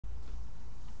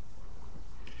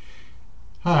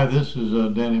Hi, this is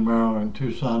Danny.marrow in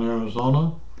Tucson,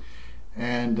 Arizona,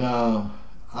 and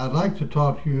I'd like to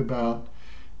talk to you about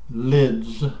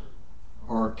lids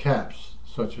or caps,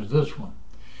 such as this one.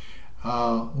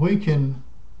 We can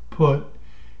put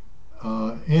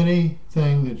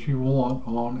anything that you want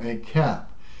on a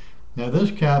cap. Now, this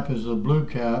cap is a blue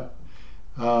cap.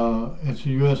 It's a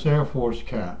U.S. Air Force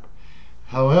cap.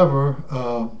 However,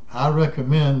 I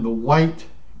recommend the white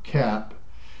cap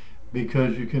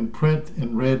because you can print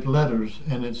in red letters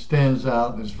and it stands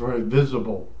out, it's very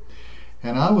visible.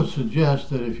 And I would suggest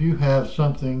that if you have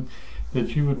something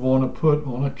that you would want to put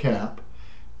on a cap,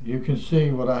 you can see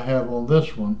what I have on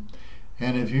this one.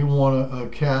 And if you want a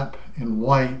cap in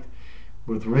white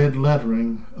with red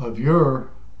lettering of your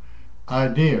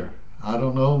idea, I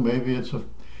don't know, maybe it's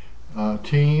a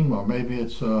team, or maybe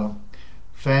it's a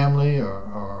family,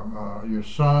 or your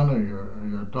son or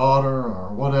your daughter or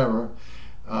whatever,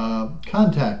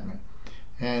 contact me,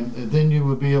 and then you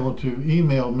would be able to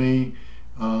email me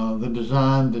the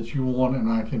design that you want,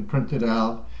 and I can print it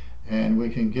out and we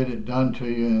can get it done to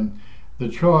you, and the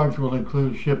charge will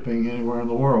include shipping anywhere in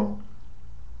the world.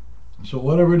 So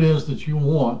whatever it is that you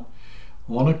want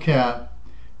on a cap,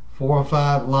 4 or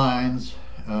 5 lines,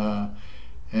 and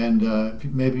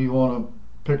maybe you want a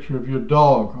picture of your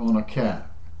dog on a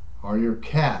cap, or your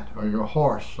cat or your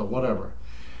horse or whatever.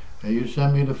 You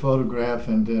send me the photograph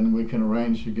and then we can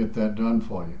arrange to get that done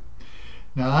for you.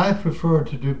 Now, I prefer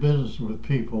to do business with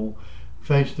people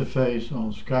face to face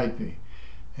on Skype.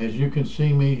 As you can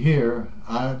see me here,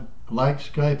 I like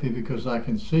Skype because I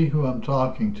can see who I'm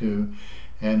talking to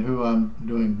and who I'm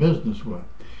doing business with.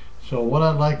 So what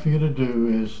I'd like for you to do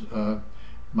is,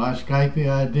 my Skype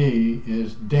ID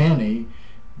is Danny,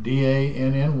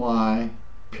 D-A-N-N-Y,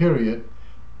 period,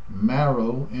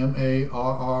 Marrow,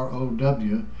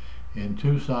 M-A-R-R-O-W, in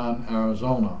Tucson,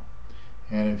 Arizona.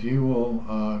 And if you will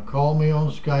call me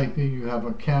on Skype, you have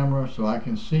a camera so I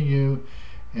can see you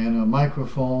and a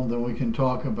microphone, then we can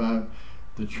talk about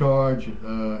the charge,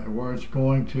 where it's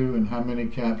going to, and how many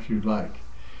caps you'd like.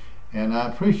 And I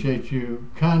appreciate you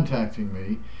contacting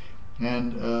me.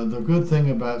 And the good thing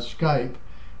about Skype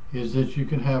is that you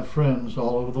can have friends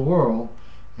all over the world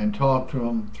and talk to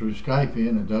them through Skype,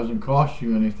 and it doesn't cost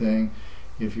you anything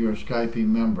if you're a Skype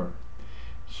member.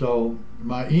 So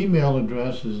my email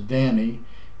address is Danny,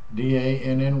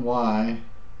 D-A-N-N-Y,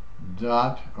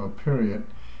 dot, or period,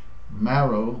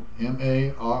 Marrow,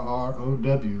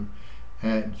 M-A-R-R-O-W,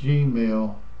 at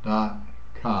gmail.com.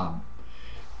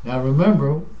 Now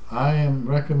remember, I am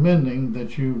recommending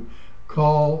that you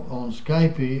call on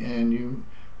Skype and you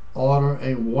order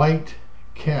a white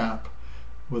cap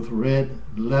with red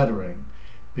lettering,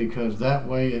 because that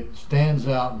way it stands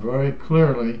out very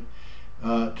clearly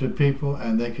to people,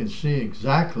 and they can see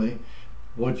exactly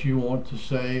what you want to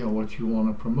say or what you want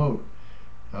to promote.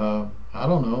 I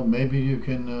don't know, maybe you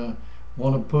can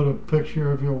want to put a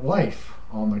picture of your wife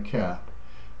on the cap,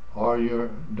 or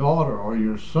your daughter, or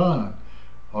your son,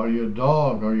 or your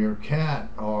dog, or your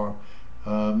cat, or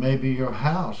maybe your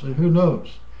house. Who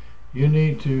knows? You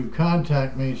need to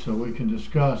contact me so we can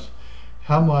discuss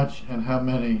how much and how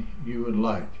many you would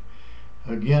like.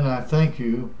 Again, I thank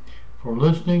you for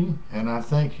listening, and I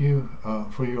thank you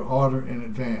for your order in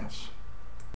advance.